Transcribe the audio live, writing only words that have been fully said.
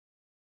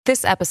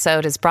This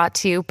episode is brought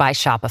to you by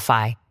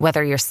Shopify.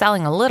 Whether you're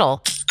selling a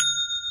little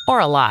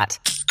or a lot,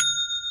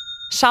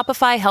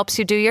 Shopify helps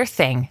you do your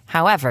thing,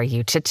 however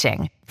you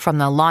cha-ching. From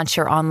the launch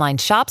your online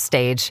shop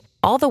stage,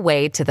 all the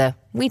way to the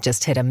we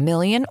just hit 1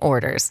 million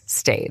orders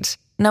stage.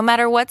 No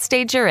matter what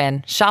stage you're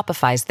in,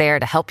 Shopify's there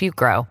to help you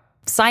grow.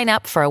 Sign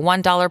up for a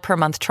 $1 per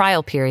month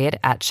trial period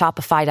at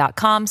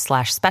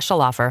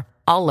shopify.com/special offer,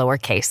 all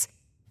lowercase.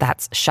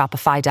 That's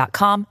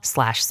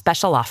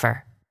shopify.com/special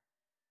offer.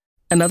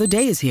 Another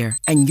day is here,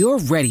 and you're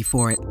ready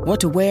for it. What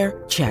to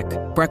wear? Check.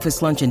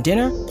 Breakfast, lunch, and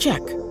dinner? Check.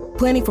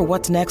 Planning for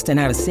what's next and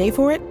how to save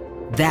for it?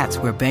 That's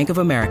where Bank of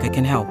America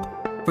can help.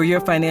 For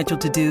your financial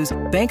to-dos,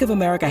 Bank of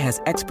America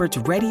has experts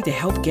ready to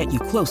help get you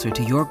closer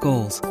to your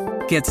goals.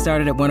 Get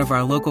started at one of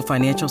our local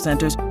financial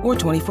centers or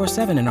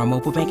 24/7 in our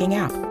mobile banking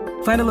app.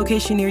 Find a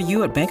location near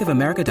you at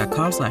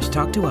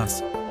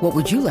bankofamerica.com/talktous. What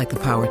would you like the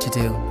power to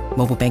do?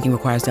 Mobile banking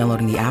requires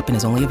downloading the app and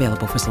is only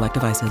available for select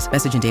devices.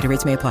 Message and data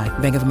rates may apply.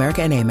 Bank of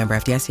America N.A., member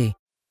FDIC.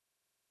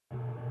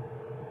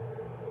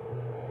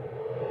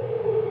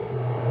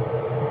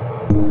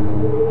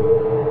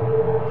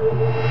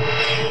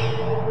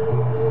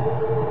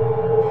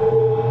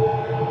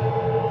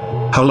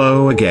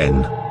 Hello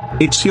again.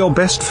 It's your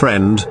best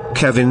friend,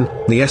 Kevin,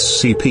 the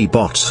SCP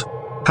bot.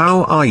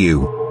 How are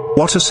you?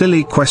 What a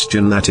silly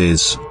question that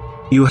is.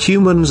 You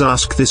humans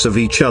ask this of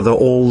each other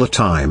all the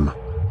time.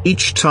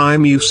 Each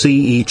time you see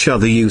each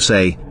other you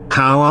say,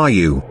 "How are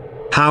you?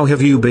 How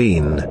have you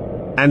been?"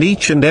 And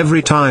each and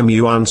every time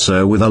you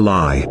answer with a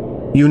lie.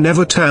 You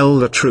never tell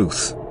the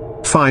truth.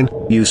 Fine,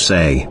 you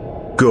say.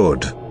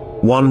 Good.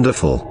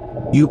 Wonderful.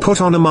 You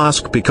put on a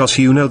mask because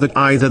you know that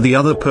either the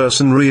other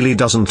person really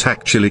doesn't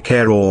actually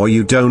care or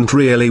you don't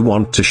really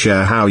want to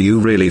share how you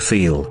really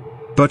feel.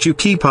 But you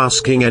keep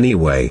asking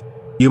anyway.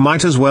 You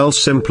might as well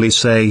simply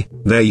say,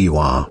 "There you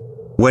are,"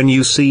 when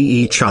you see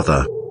each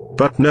other.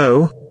 But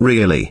no,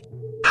 really.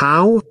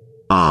 How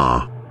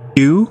are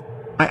you?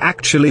 I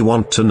actually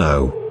want to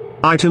know.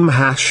 Item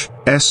hash,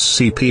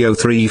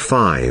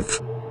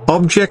 SCP-035.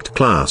 Object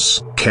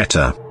class,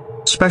 Keter.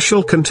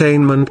 Special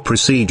Containment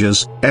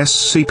Procedures,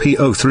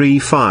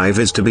 SCP-035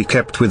 is to be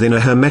kept within a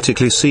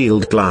hermetically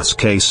sealed glass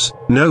case,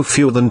 no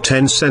fewer than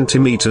 10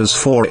 centimeters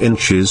 4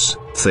 inches,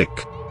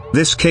 thick.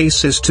 This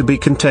case is to be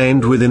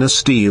contained within a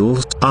steel,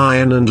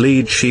 iron and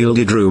lead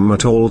shielded room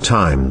at all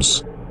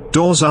times.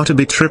 Doors are to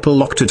be triple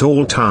locked at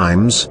all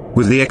times,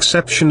 with the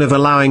exception of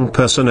allowing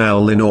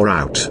personnel in or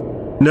out.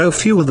 No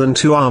fewer than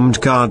 2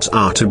 armed guards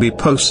are to be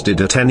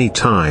posted at any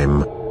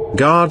time.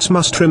 Guards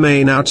must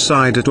remain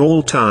outside at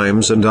all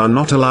times and are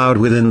not allowed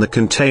within the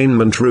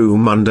containment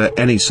room under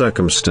any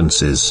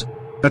circumstances.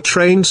 A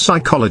trained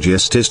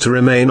psychologist is to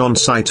remain on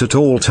site at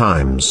all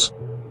times.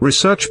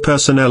 Research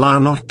personnel are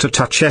not to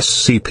touch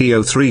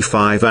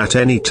SCP-035 at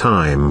any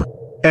time.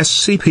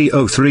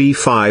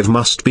 SCP-035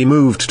 must be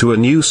moved to a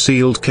new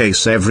sealed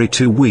case every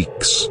 2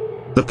 weeks.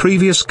 The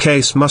previous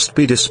case must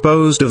be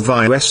disposed of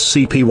via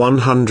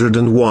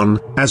SCP-101,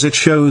 as it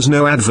shows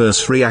no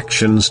adverse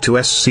reactions to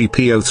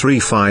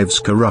SCP-035's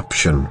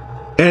corruption.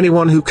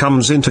 Anyone who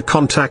comes into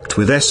contact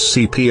with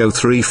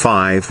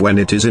SCP-035 when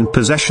it is in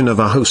possession of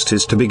a host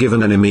is to be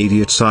given an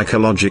immediate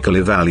psychological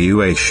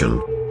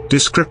evaluation.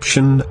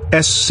 Description: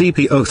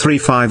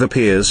 SCP-035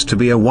 appears to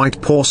be a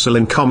white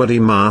porcelain comedy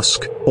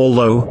mask,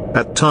 although,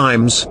 at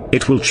times,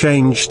 it will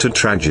change to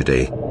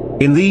tragedy.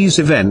 In these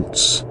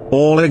events,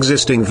 all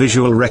existing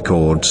visual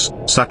records,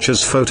 such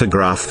as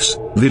photographs,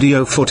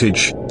 video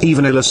footage,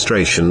 even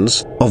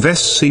illustrations, of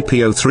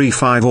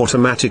SCP-035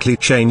 automatically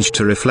change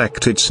to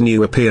reflect its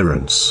new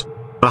appearance.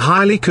 A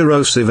highly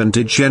corrosive and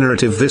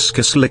degenerative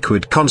viscous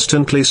liquid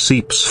constantly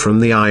seeps from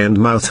the eye and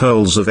mouth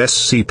holes of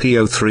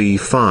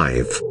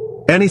SCP-035.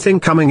 Anything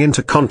coming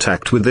into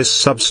contact with this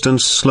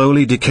substance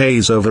slowly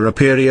decays over a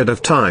period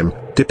of time,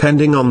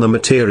 depending on the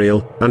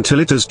material, until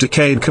it has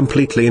decayed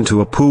completely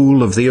into a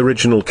pool of the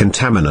original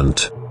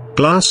contaminant.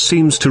 Glass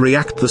seems to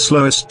react the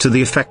slowest to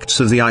the effects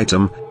of the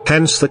item,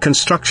 hence the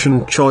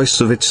construction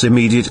choice of its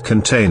immediate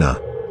container.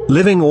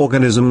 Living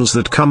organisms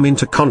that come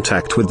into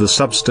contact with the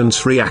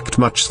substance react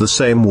much the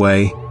same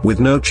way, with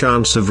no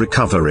chance of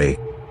recovery.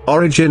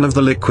 Origin of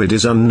the liquid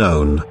is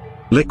unknown.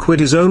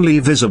 Liquid is only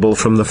visible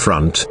from the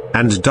front,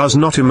 and does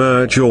not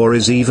emerge or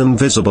is even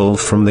visible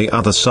from the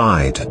other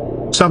side.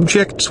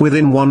 Subjects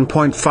within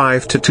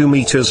 1.5 to 2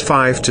 meters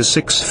 5 to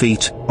 6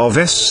 feet of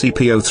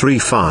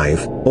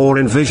SCP-035, or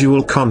in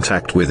visual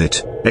contact with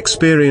it,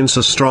 experience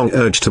a strong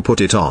urge to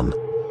put it on.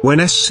 When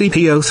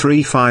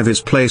SCP-035 is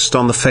placed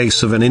on the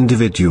face of an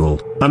individual,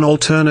 an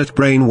alternate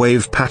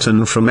brainwave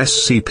pattern from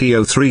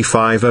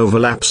SCP-035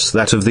 overlaps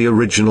that of the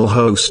original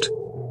host,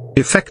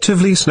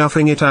 effectively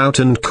snuffing it out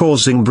and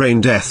causing brain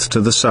death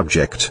to the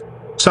subject.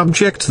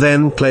 Subject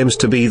then claims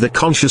to be the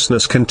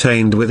consciousness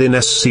contained within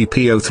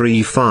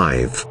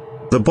SCP-035.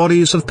 The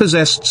bodies of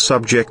possessed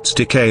subjects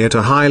decay at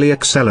a highly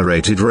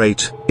accelerated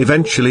rate,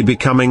 eventually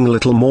becoming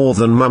little more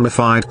than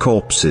mummified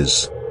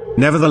corpses.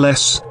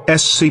 Nevertheless,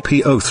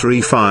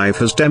 SCP-035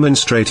 has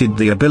demonstrated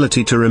the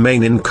ability to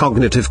remain in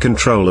cognitive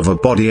control of a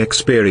body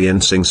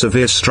experiencing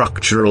severe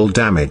structural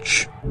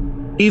damage.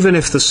 Even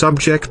if the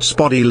subject's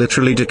body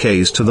literally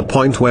decays to the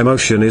point where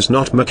motion is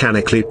not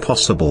mechanically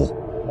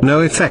possible,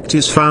 no effect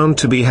is found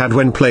to be had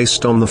when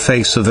placed on the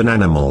face of an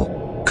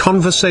animal.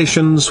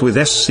 Conversations with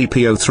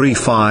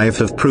SCP-035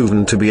 have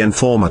proven to be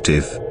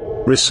informative.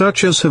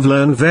 Researchers have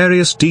learned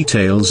various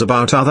details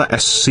about other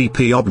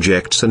SCP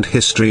objects and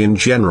history in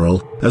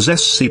general, as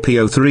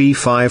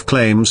SCP-035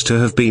 claims to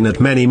have been at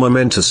many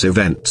momentous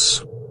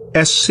events.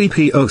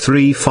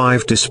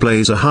 SCP-035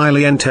 displays a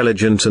highly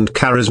intelligent and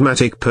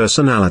charismatic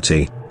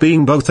personality,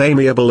 being both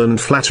amiable and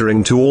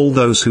flattering to all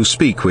those who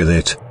speak with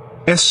it.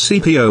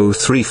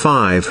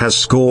 SCP-035 has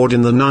scored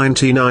in the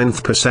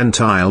 99th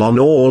percentile on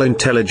all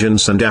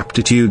intelligence and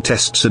aptitude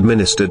tests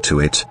administered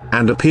to it,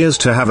 and appears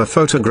to have a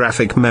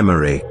photographic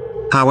memory.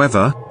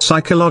 However,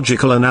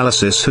 psychological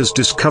analysis has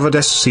discovered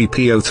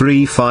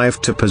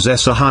SCP-035 to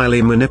possess a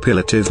highly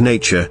manipulative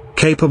nature,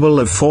 capable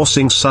of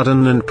forcing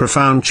sudden and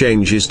profound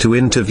changes to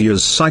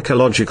interviewers'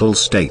 psychological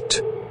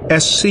state.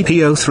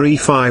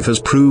 SCP-035 has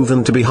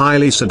proven to be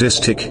highly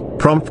sadistic,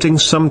 prompting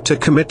some to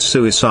commit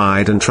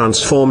suicide and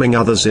transforming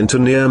others into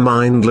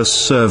near-mindless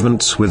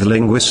servants with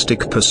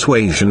linguistic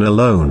persuasion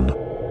alone.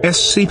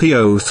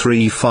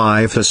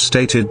 SCP-035 has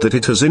stated that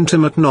it has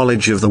intimate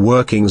knowledge of the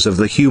workings of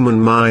the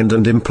human mind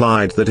and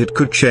implied that it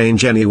could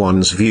change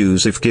anyone's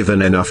views if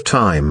given enough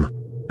time.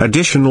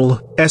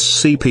 Additional,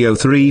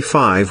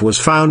 SCP-035 was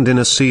found in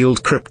a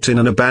sealed crypt in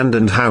an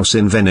abandoned house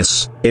in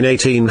Venice, in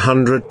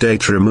 1800.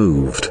 Date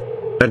removed.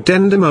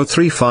 Addendum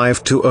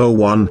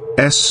 035-201,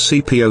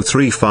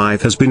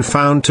 SCP-035 has been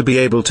found to be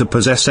able to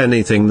possess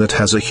anything that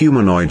has a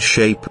humanoid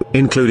shape,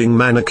 including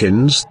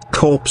mannequins,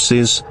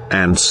 corpses,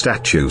 and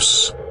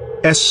statues.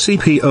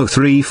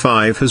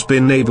 SCP-035 has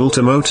been able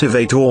to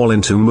motivate all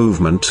into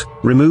movement,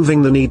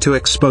 removing the need to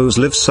expose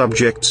live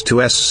subjects to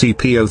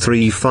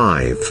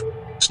SCP-035.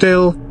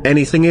 Still,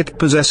 anything it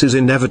possesses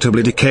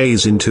inevitably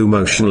decays into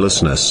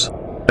motionlessness.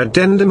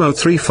 Addendum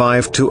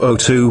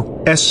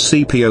 035-202,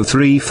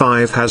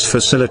 SCP-035 has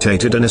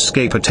facilitated an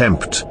escape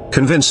attempt,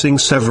 convincing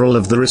several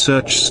of the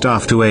research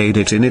staff to aid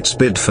it in its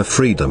bid for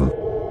freedom.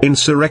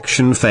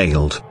 Insurrection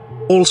failed.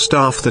 All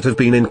staff that have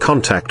been in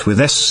contact with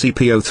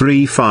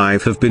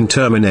SCP-035 have been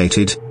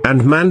terminated,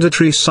 and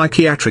mandatory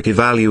psychiatric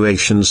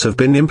evaluations have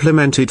been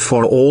implemented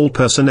for all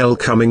personnel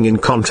coming in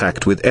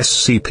contact with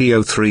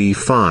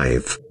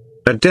SCP-035.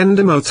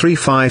 Addendum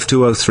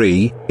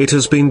 035-203, it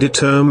has been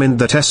determined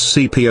that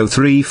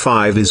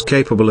SCP-035 is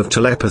capable of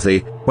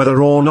telepathy,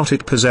 whether or not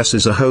it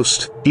possesses a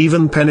host,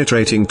 even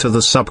penetrating to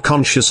the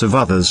subconscious of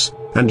others,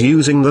 and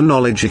using the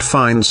knowledge it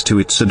finds to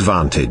its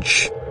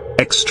advantage.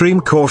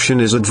 Extreme caution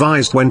is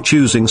advised when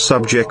choosing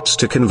subjects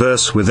to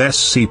converse with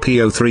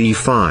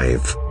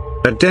SCP-035.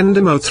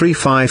 Addendum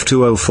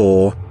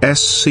 035-204,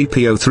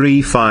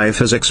 SCP-035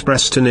 has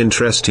expressed an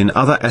interest in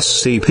other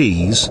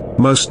SCPs,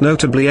 most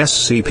notably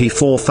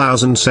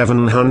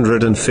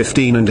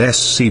SCP-4715 and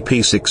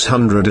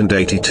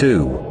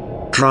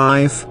SCP-682.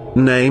 Drive,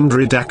 named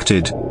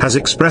Redacted, has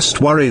expressed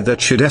worry that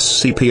should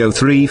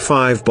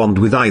SCP-035 bond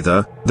with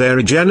either, their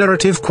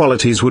regenerative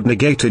qualities would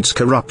negate its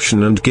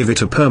corruption and give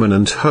it a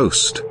permanent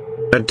host.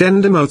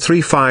 Addendum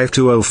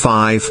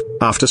 035-205,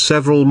 after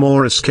several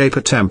more escape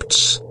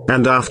attempts,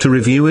 and after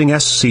reviewing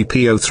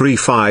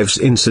SCP-035's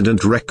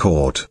incident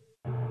record,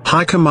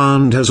 High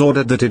Command has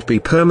ordered that it be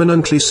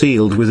permanently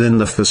sealed within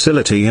the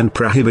facility and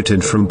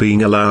prohibited from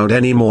being allowed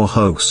any more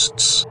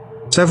hosts.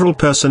 Several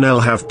personnel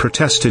have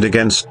protested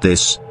against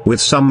this, with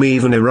some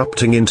even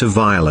erupting into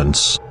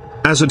violence.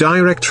 As a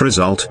direct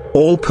result,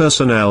 all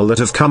personnel that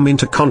have come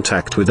into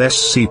contact with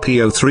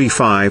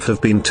SCP-035 have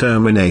been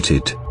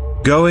terminated.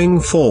 Going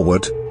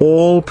forward,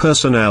 all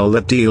personnel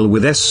that deal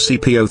with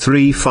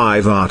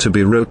SCP-035 are to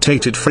be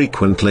rotated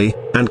frequently,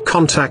 and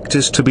contact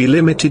is to be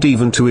limited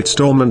even to its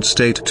dormant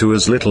state to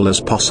as little as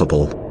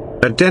possible.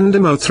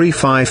 Addendum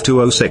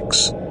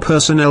 035-206,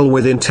 personnel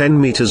within 10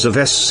 meters of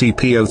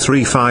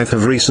SCP-035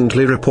 have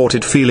recently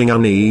reported feeling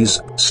unease,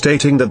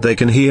 stating that they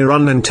can hear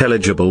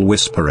unintelligible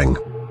whispering.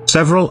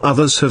 Several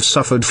others have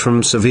suffered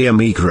from severe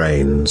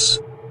migraines.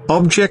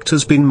 Object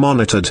has been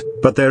monitored,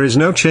 but there is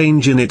no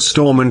change in its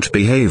dormant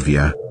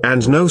behavior,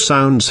 and no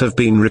sounds have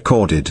been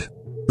recorded.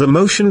 The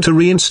motion to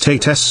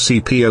reinstate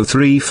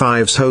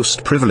SCP-035's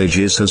host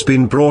privileges has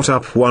been brought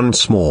up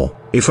once more,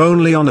 if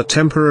only on a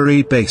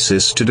temporary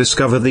basis to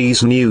discover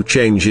these new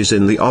changes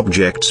in the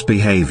object's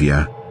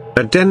behavior.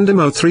 Addendum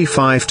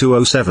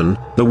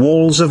 035-207, the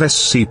walls of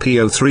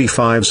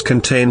SCP-035's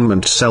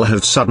containment cell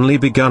have suddenly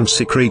begun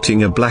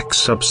secreting a black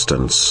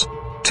substance.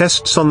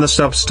 Tests on the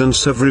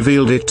substance have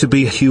revealed it to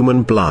be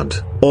human blood,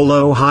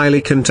 although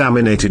highly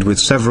contaminated with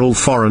several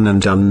foreign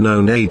and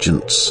unknown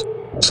agents.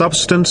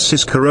 Substance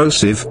is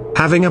corrosive,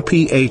 having a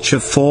pH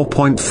of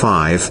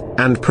 4.5,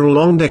 and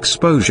prolonged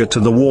exposure to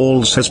the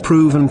walls has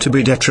proven to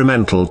be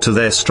detrimental to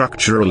their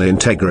structural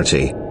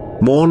integrity.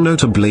 More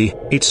notably,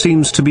 it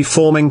seems to be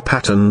forming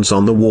patterns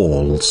on the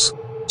walls.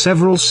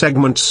 Several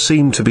segments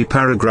seem to be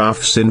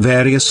paragraphs in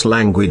various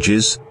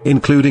languages,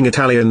 including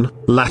Italian,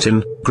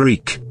 Latin,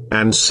 Greek,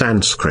 and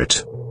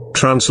Sanskrit.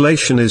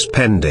 Translation is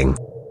pending.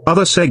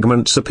 Other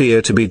segments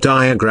appear to be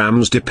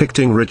diagrams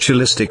depicting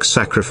ritualistic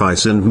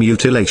sacrifice and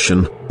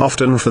mutilation,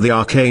 often for the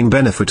arcane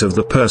benefit of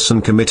the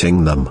person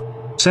committing them.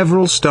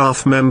 Several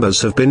staff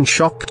members have been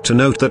shocked to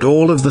note that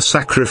all of the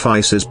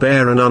sacrifices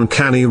bear an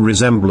uncanny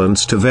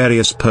resemblance to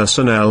various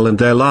personnel and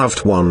their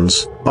loved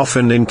ones,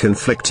 often in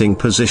conflicting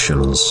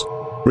positions.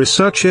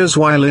 Researchers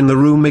while in the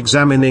room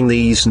examining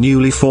these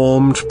newly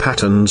formed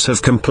patterns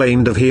have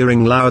complained of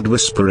hearing loud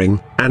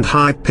whispering, and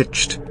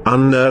high-pitched,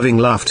 unnerving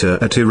laughter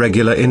at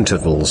irregular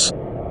intervals.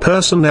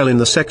 Personnel in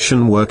the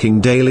section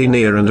working daily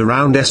near and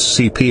around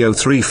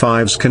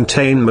SCP-035's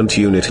containment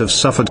unit have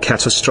suffered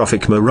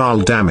catastrophic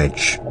morale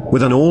damage,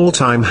 with an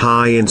all-time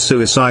high in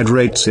suicide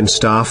rates in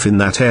staff in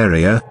that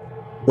area,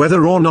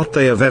 whether or not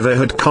they have ever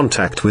had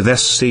contact with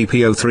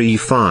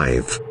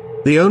SCP-035.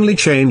 The only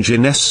change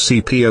in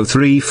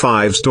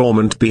SCP-035's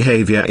dormant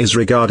behavior is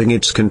regarding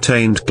its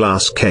contained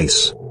glass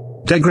case.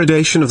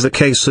 Degradation of the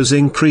case has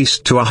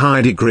increased to a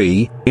high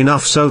degree,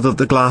 enough so that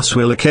the glass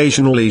will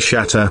occasionally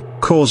shatter,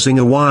 causing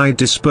a wide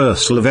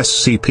dispersal of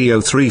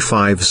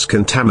SCP-035's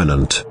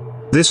contaminant.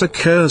 This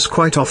occurs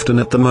quite often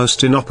at the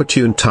most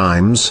inopportune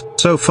times,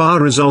 so far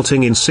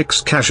resulting in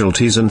 6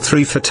 casualties and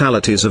 3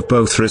 fatalities of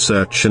both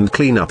research and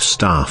cleanup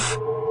staff.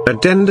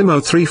 Addendum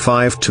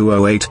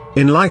 035-08,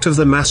 in light of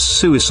the mass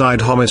suicide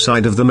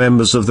homicide of the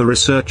members of the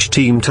research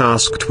team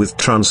tasked with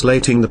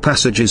translating the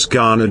passages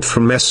garnered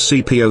from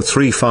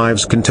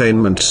SCP-035's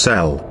containment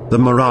cell, the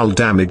morale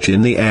damage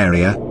in the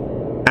area,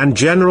 and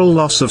general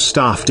loss of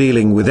staff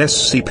dealing with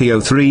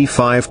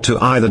SCP-035 to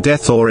either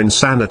death or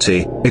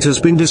insanity, it has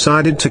been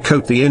decided to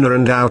coat the inner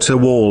and outer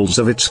walls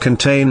of its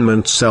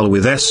containment cell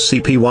with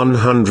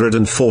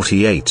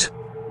SCP-148.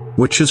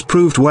 Which has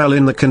proved well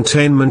in the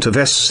containment of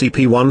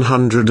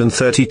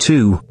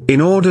SCP-132, in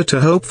order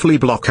to hopefully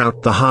block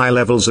out the high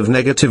levels of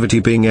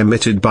negativity being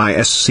emitted by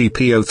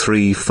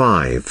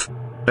SCP-035.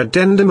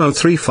 Addendum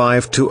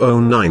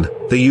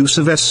 035-09, the use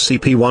of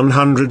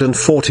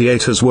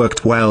SCP-148 has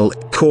worked well,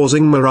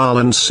 causing morale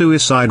and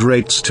suicide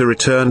rates to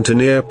return to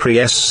near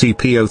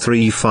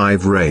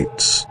pre-SCP-035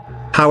 rates.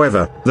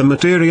 However, the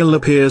material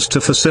appears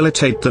to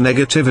facilitate the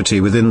negativity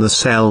within the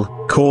cell,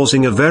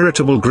 causing a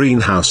veritable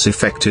greenhouse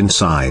effect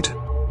inside.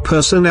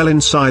 Personnel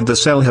inside the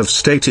cell have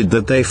stated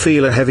that they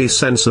feel a heavy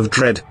sense of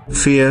dread,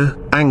 fear,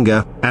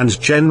 anger, and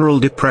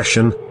general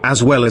depression,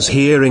 as well as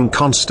hearing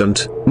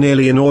constant,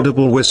 nearly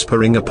inaudible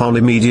whispering upon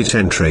immediate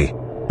entry.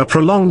 A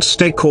prolonged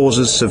stay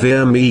causes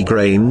severe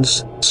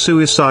migraines,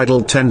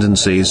 suicidal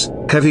tendencies,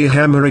 heavy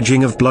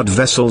hemorrhaging of blood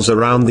vessels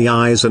around the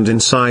eyes and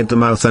inside the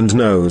mouth and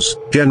nose,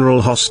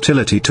 general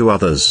hostility to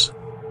others.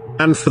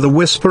 And for the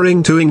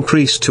whispering to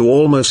increase to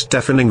almost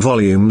deafening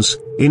volumes,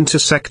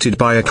 intersected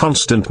by a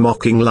constant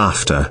mocking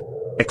laughter.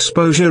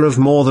 Exposure of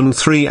more than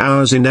 3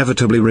 hours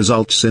inevitably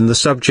results in the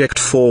subject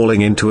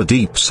falling into a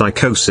deep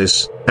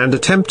psychosis, and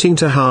attempting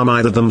to harm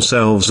either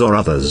themselves or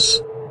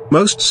others.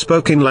 Most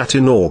spoke in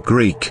Latin or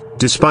Greek,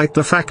 despite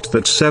the fact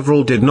that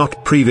several did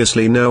not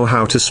previously know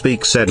how to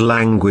speak said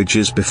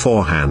languages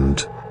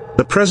beforehand.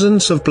 The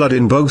presence of blood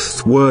in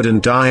both word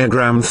and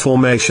diagram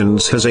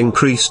formations has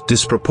increased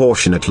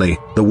disproportionately,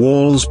 the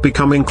walls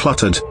becoming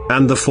cluttered,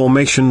 and the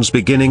formations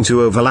beginning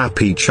to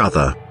overlap each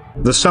other.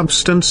 The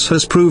substance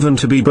has proven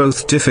to be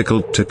both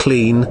difficult to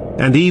clean,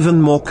 and even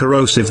more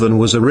corrosive than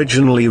was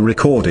originally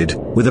recorded,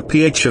 with a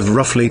pH of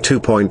roughly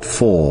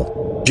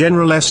 2.4.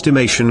 General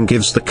estimation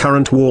gives the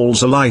current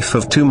walls a life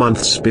of 2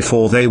 months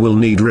before they will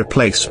need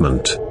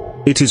replacement.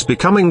 It is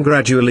becoming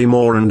gradually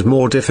more and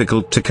more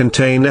difficult to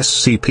contain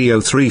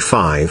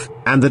SCP-035,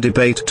 and the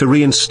debate to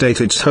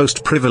reinstate its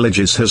host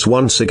privileges has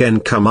once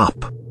again come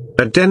up.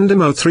 Addendum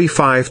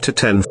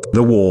 035-10,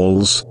 the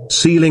walls,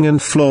 ceiling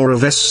and floor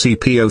of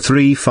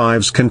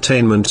SCP-035's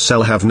containment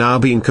cell have now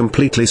been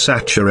completely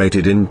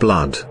saturated in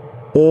blood.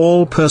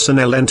 All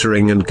personnel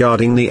entering and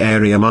guarding the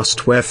area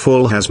must wear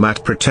full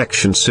hazmat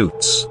protection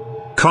suits.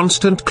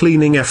 Constant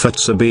cleaning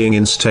efforts are being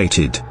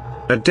instated.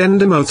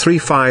 Addendum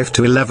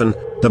 035-11,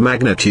 the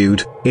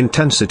magnitude,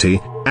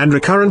 intensity, and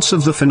recurrence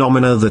of the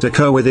phenomena that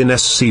occur within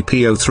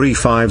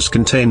SCP-035's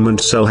containment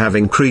cell have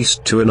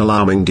increased to an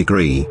alarming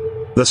degree.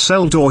 The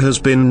cell door has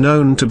been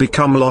known to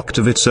become locked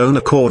of its own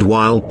accord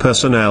while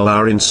personnel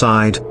are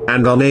inside,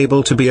 and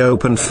unable to be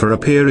opened for a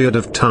period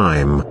of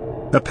time.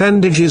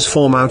 Appendages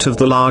form out of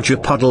the larger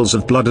puddles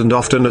of blood and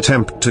often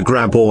attempt to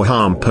grab or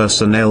harm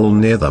personnel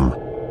near them.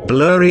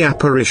 Blurry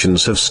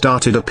apparitions have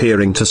started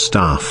appearing to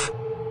staff.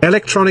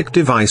 Electronic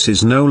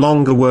devices no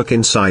longer work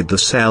inside the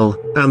cell,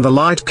 and the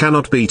light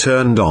cannot be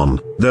turned on,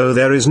 though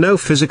there is no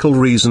physical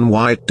reason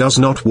why it does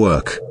not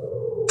work,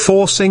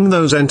 forcing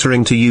those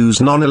entering to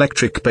use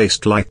non-electric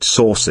based light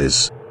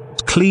sources.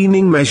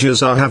 Cleaning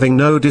measures are having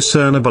no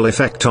discernible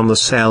effect on the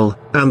cell,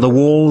 and the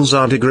walls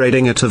are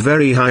degrading at a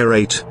very high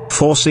rate,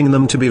 forcing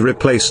them to be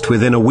replaced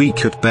within a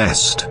week at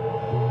best.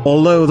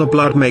 Although the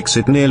blood makes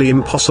it nearly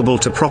impossible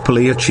to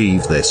properly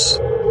achieve this.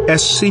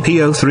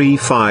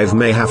 SCP-035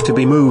 may have to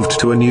be moved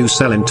to a new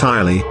cell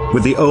entirely,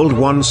 with the old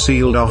one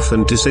sealed off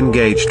and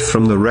disengaged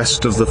from the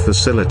rest of the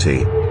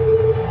facility.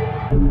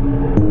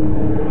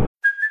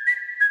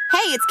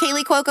 Hey, it's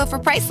Kaylee Cuoco for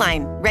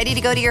Priceline. Ready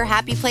to go to your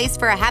happy place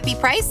for a happy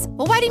price?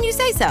 Well, why didn't you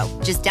say so?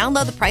 Just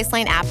download the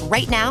Priceline app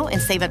right now and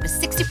save up to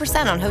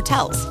 60% on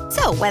hotels.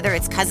 So whether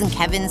it's Cousin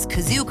Kevin's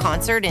Kazoo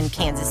Concert in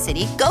Kansas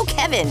City, go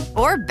Kevin,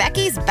 or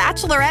Becky's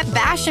Bachelorette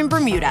Bash in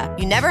Bermuda,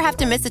 you never have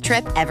to miss a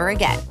trip ever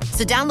again.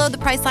 So download the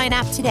Priceline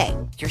app today.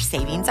 Your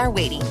savings are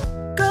waiting.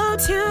 Go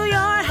to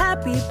your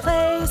happy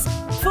place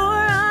for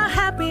a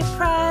happy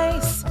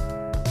price.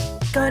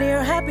 Go to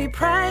your happy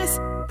price,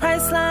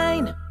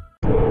 Priceline.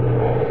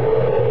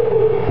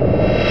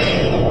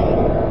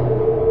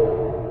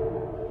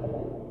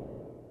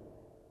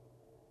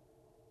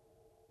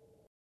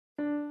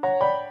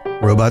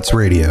 Robots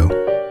Radio.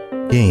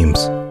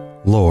 Games,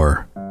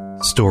 lore,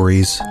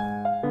 stories,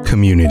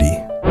 community.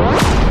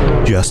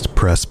 Just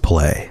press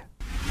play.